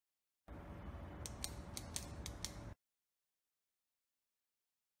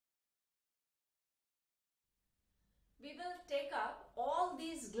We will take up all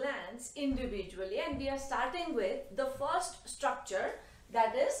these glands individually, and we are starting with the first structure,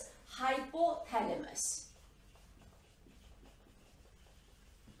 that is hypothalamus.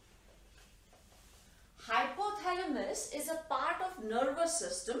 Hypothalamus is a part of nervous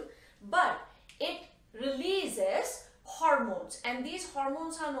system, but it releases hormones, and these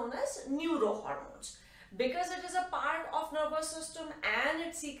hormones are known as neurohormones. Because it is a part of nervous system and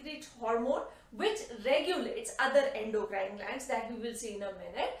it secretes hormone which regulates other endocrine glands that we will see in a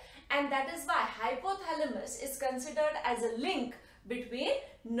minute, and that is why hypothalamus is considered as a link between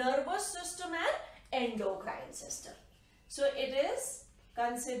nervous system and endocrine system. So it is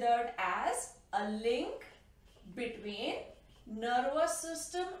considered as a link between nervous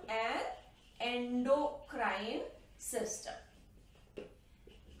system and endocrine system.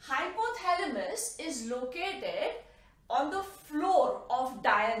 Hypothalamus is located on the floor of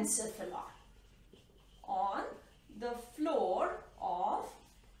diencephalon. On the floor of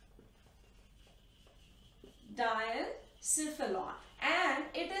diencephalon, and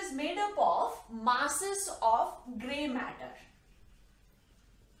it is made up of masses of grey matter.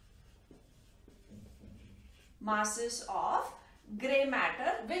 Masses of grey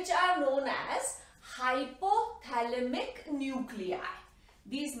matter which are known as hypothalamic nuclei.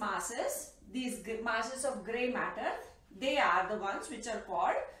 These masses of grey matter, they are the ones which are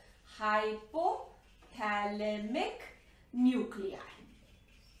called hypothalamic nuclei.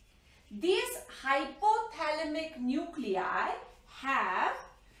 These hypothalamic nuclei have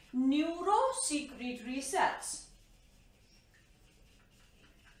neurosecretory cells.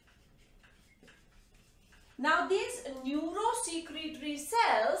 Now these neurosecretory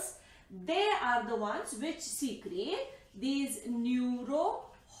cells, they are the ones which secrete these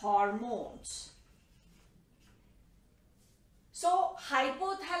neurohormones. So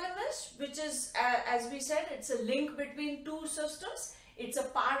hypothalamus, which is as we said, it's a link between two systems. It's a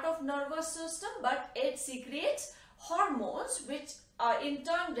part of nervous system, but it secretes hormones which in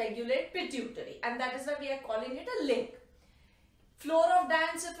turn regulate pituitary, and that is why we are calling it a link. Floor of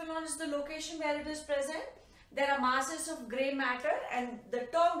diencephalon is the location where it is present. There are masses of grey matter, and the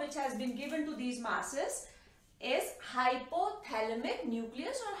term which has been given to these masses is hypothalamic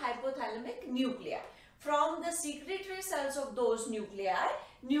nucleus or hypothalamic nuclei. From the secretory cells of those nuclei,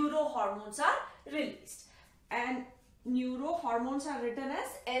 neurohormones are released, and neurohormones are written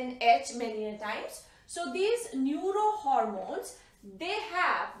as NH many a times. So these neurohormones, they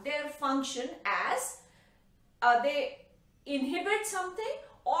have their function as they inhibit something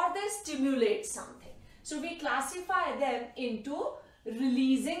or they stimulate something. So we classify them into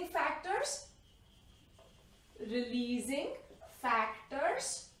releasing factors,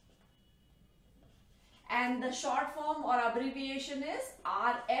 and the short form or abbreviation is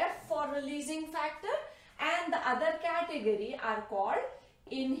RF for releasing factor, and the other category are called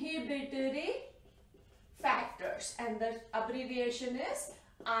inhibitory factors, and the abbreviation is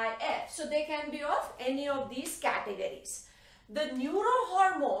IF. So they can be of any of these categories. The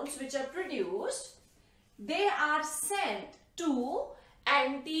neurohormones which are produced, they are sent to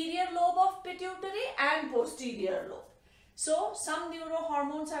anterior lobe of pituitary and posterior lobe. So some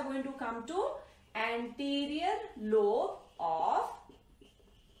neurohormones are going to come to anterior lobe of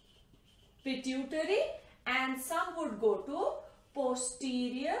pituitary, and some would go to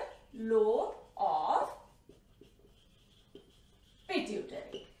posterior lobe of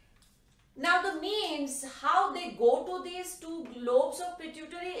pituitary. Now the means how they go to these two lobes of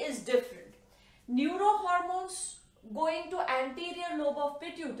pituitary is different. Neurohormones going to anterior lobe of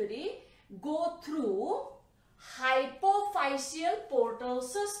pituitary go through hypophyseal portal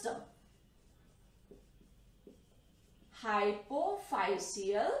system.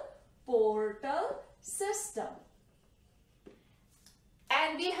 Hypophyseal portal system.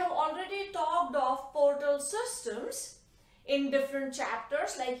 And we have already talked of portal systems in different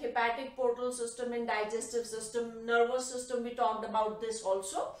chapters like hepatic portal system and digestive system, nervous system, we talked about this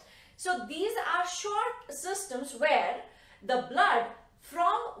also. So these are short systems where the blood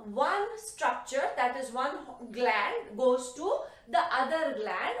from one structure, that is one gland, goes to the other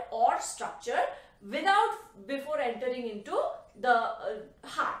gland or structure before entering into the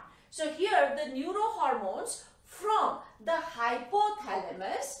heart. So here the neurohormones from the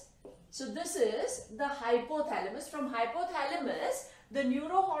hypothalamus, so this is the hypothalamus. From hypothalamus, the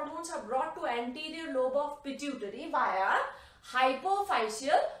neurohormones are brought to anterior lobe of pituitary via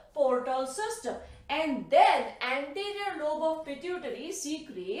hypophyseal portal system, and then anterior lobe of pituitary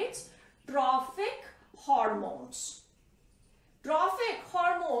secretes trophic hormones. Trophic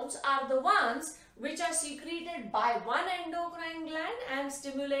hormones are the ones which are secreted by one endocrine gland and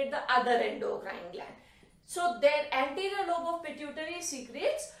stimulate the other endocrine gland. So their anterior lobe of pituitary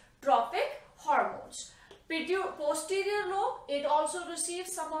secretes trophic hormones. Posterior lobe, it also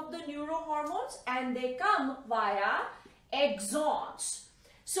receives some of the neurohormones and they come via axons.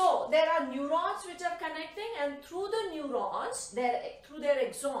 So there are neurons which are connecting, and through the neurons, through their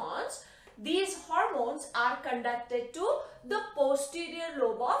axons, these hormones are conducted to the posterior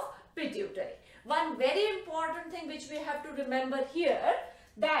lobe of pituitary. One very important thing which we have to remember here,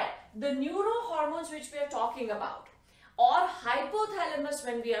 that the neurohormones which we are talking about, or hypothalamus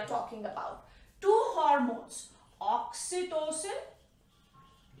when we are talking about, two hormones, oxytocin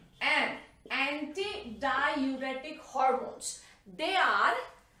and antidiuretic hormones, they are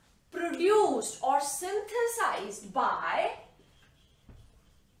produced or synthesized by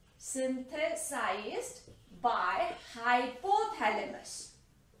hypothalamus.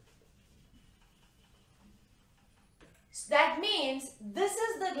 That means this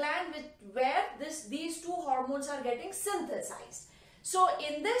is the gland where these two hormones are getting synthesized. So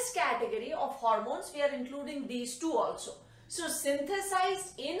in this category of hormones, we are including these two also. So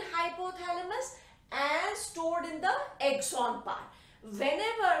synthesized in hypothalamus and stored in the axon part.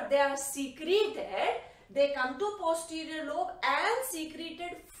 Whenever they are secreted, they come to posterior lobe and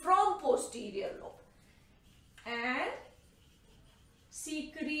secreted from posterior lobe. And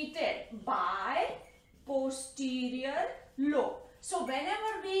secreted by posterior lobe. So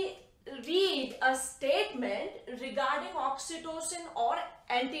whenever we read a statement regarding oxytocin or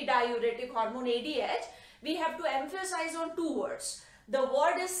antidiuretic hormone ADH, we have to emphasize on two words. The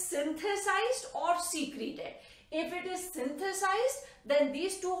word is synthesized or secreted. If it is synthesized, then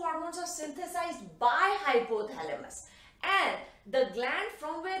these two hormones are synthesized by hypothalamus, and the gland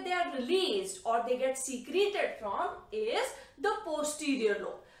from where they are released or they get secreted from is the posterior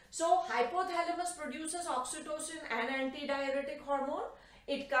lobe. So hypothalamus produces oxytocin and antidiuretic hormone.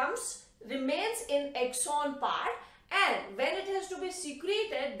 It remains in axon part, and when it has to be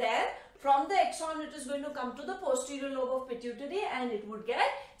secreted, then from the axon it is going to come to the posterior lobe of pituitary and it would get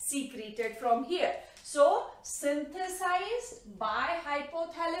secreted from here. So synthesized by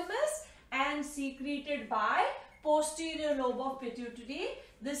hypothalamus and secreted by posterior lobe of pituitary.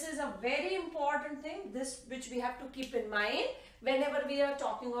 This is a very important thing, which we have to keep in mind whenever we are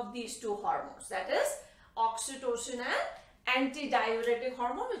talking of these two hormones, that is oxytocin and antidiuretic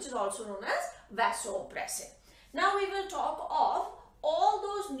hormone, which is also known as vasopressin. Now we will talk of all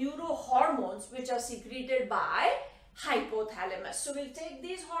those neurohormones which are secreted by hypothalamus. So we'll take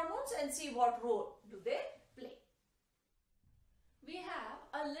these hormones and see what role do they play. We have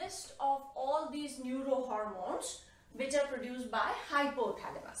a list of all these neurohormones which are produced by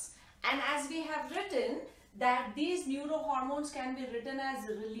hypothalamus, and as we have written that these neurohormones can be written as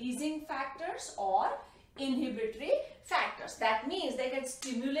releasing factors or inhibitory factors. That means they can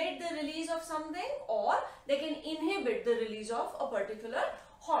stimulate the release of something or they can inhibit the release of a particular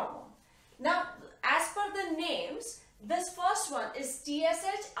hormone. Now, as per the names, this first one is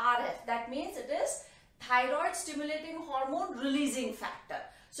TSH-RF. That means it is thyroid stimulating hormone releasing factor.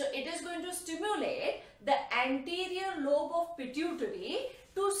 So it is going to stimulate the anterior lobe of pituitary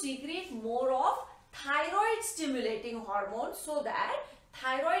to secrete more of thyroid stimulating hormone so that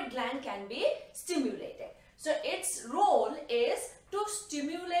thyroid gland can be stimulated. So its role is to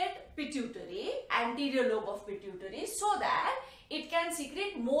stimulate pituitary, anterior lobe of pituitary, so that it can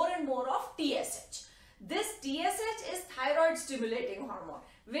secrete more and more of TSH. This TSH is thyroid stimulating hormone,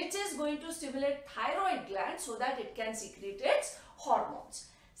 which is going to stimulate thyroid gland so that it can secrete its hormones.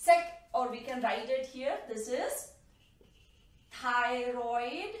 Or we can write it here. This is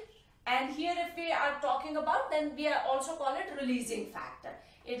thyroid, and here if we are talking about, then we are also call it releasing factor.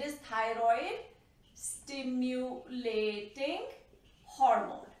 It is thyroid stimulating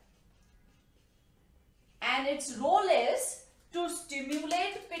hormone, and its role is to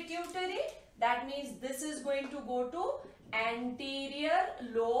stimulate pituitary. That means this is going to go to anterior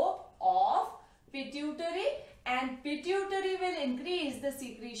lobe of pituitary, and pituitary will increase the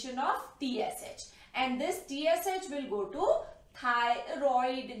secretion of TSH, and this TSH will go to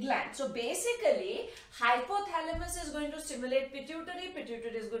thyroid gland. So basically hypothalamus is going to stimulate pituitary,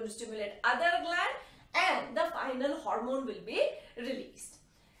 pituitary is going to stimulate other gland, and the final hormone will be released.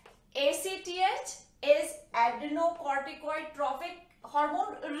 ACTH is adrenocorticoid trophic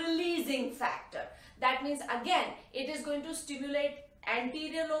hormone releasing factor. That means again it is going to stimulate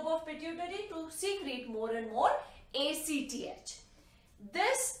anterior lobe of pituitary to secrete more and more ACTH.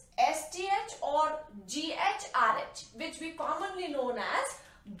 This STH or GHRH, which we commonly known as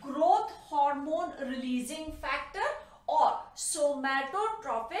growth hormone releasing factor or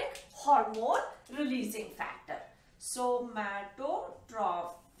somatotrophic hormone releasing factor.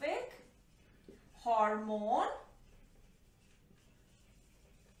 Somatotrophic hormone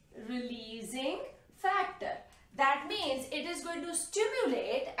releasing factor. That means it is going to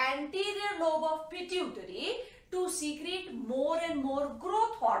stimulate anterior lobe of pituitary to secrete more and more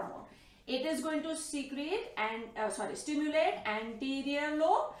growth hormone. It is going to secrete and stimulate anterior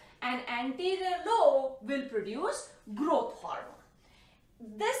lobe, and anterior lobe will produce growth hormone.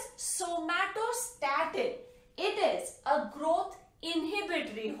 This somatostatin, it is a growth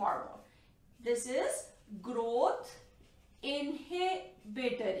inhibitory hormone. This is growth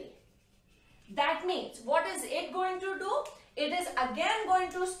inhibitory. That means what is it going to do? It is again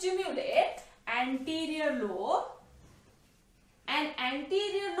going to stimulate anterior lobe, and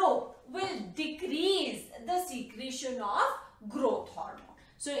anterior lobe will decrease the secretion of growth hormone.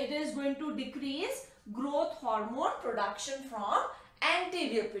 So it is going to decrease growth hormone production from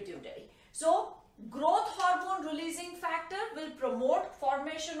anterior pituitary. So growth hormone releasing factor will promote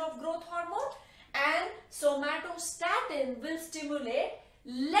formation of growth hormone, and somatostatin will stimulate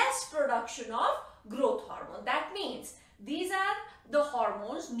less production of growth hormone. That means these are the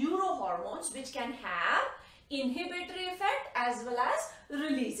hormones, neurohormones, which can have inhibitory effect as well as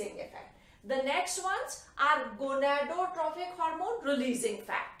releasing effect. The next ones are gonadotrophic hormone releasing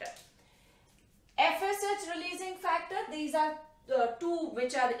factor. FSH releasing factor, these are the two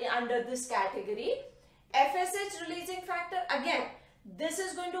which are under this category. FSH releasing factor, again, this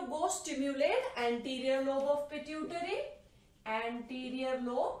is going to go stimulate anterior lobe of pituitary. Anterior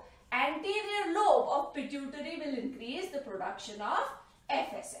lobe of pituitary will increase the production of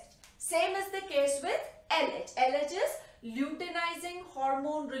FSH. Same is the case with LH. LH is luteinizing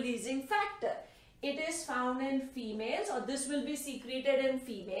hormone releasing factor. It is found in females, or this will be secreted in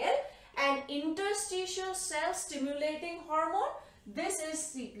female. And interstitial cell stimulating hormone, this is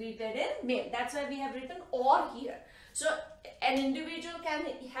secreted in male. That's why we have written or here. So an individual can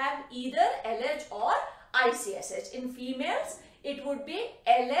have either LH or ICSH. In females, it would be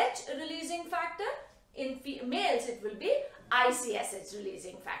LH releasing factor. In males, it will be ICSH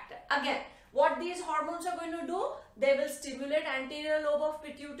releasing factor. Again, what these hormones are going to do? They will stimulate anterior lobe of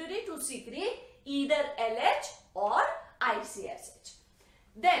pituitary to secrete either LH or ICSH.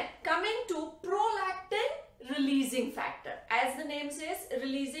 Then coming to prolactin releasing factor. As the name says,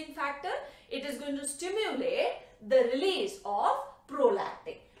 releasing factor, it is going to stimulate the release of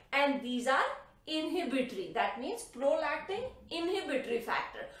prolactin. And these are inhibitory. That means prolactin inhibitory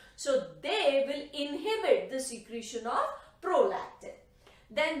factor. So they will inhibit the secretion of prolactin.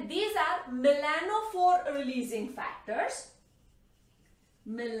 Then these are melanophore releasing factors.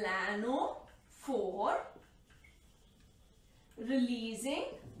 Melanophore releasing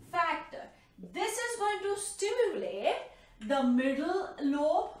factor. This is going to stimulate the middle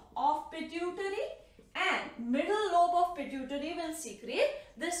lobe of pituitary, and middle lobe of pituitary will secrete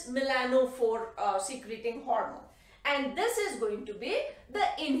this melanophore secreting hormone, and this is going to be the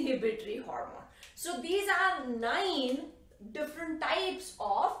inhibitory hormone. So these are 9 different types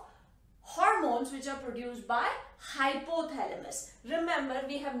of hormones which are produced by hypothalamus. Remember,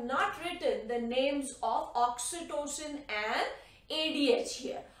 we have not written the names of oxytocin and ADH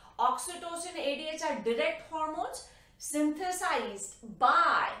here. Oxytocin, ADH are direct hormones synthesized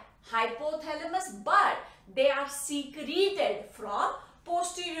by hypothalamus, but they are secreted from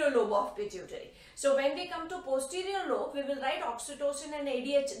posterior lobe of pituitary. So when we come to posterior lobe, we will write oxytocin and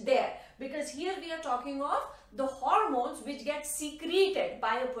ADH there, because here we are talking of the hormones which get secreted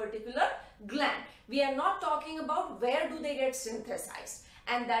by a particular gland. We are not talking about where do they get synthesized,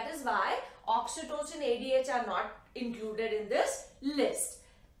 and that is why oxytocin, ADH are not included in this list.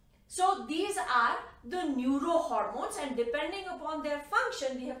 So these are the neurohormones, and depending upon their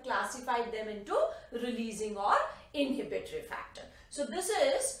function, we have classified them into releasing or inhibitory factor. So this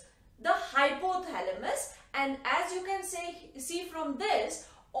is the hypothalamus, and as you can see from this,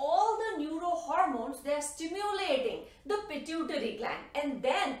 all the neurohormones, they are stimulating the pituitary gland, and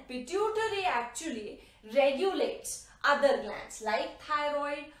then pituitary actually regulates other glands like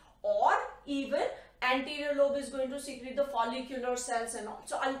thyroid, or even anterior lobe is going to secrete the follicular cells and all.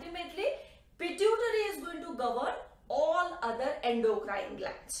 So ultimately, pituitary is going to govern all other endocrine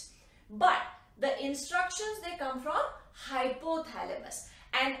glands. But the instructions, they come from hypothalamus.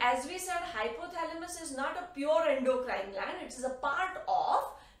 And as we said, hypothalamus is not a pure endocrine gland. It is a part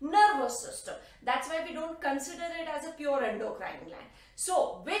of nervous system. That's why we don't consider it as a pure endocrine gland.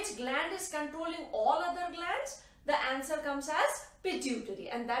 So which gland is controlling all other glands? The answer comes as pituitary,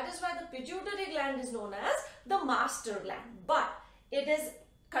 and that is why the pituitary gland is known as the master gland, but it is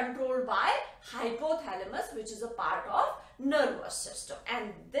controlled by hypothalamus, which is a part of nervous system,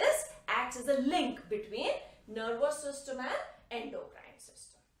 and this acts as a link between nervous system and endocrine system.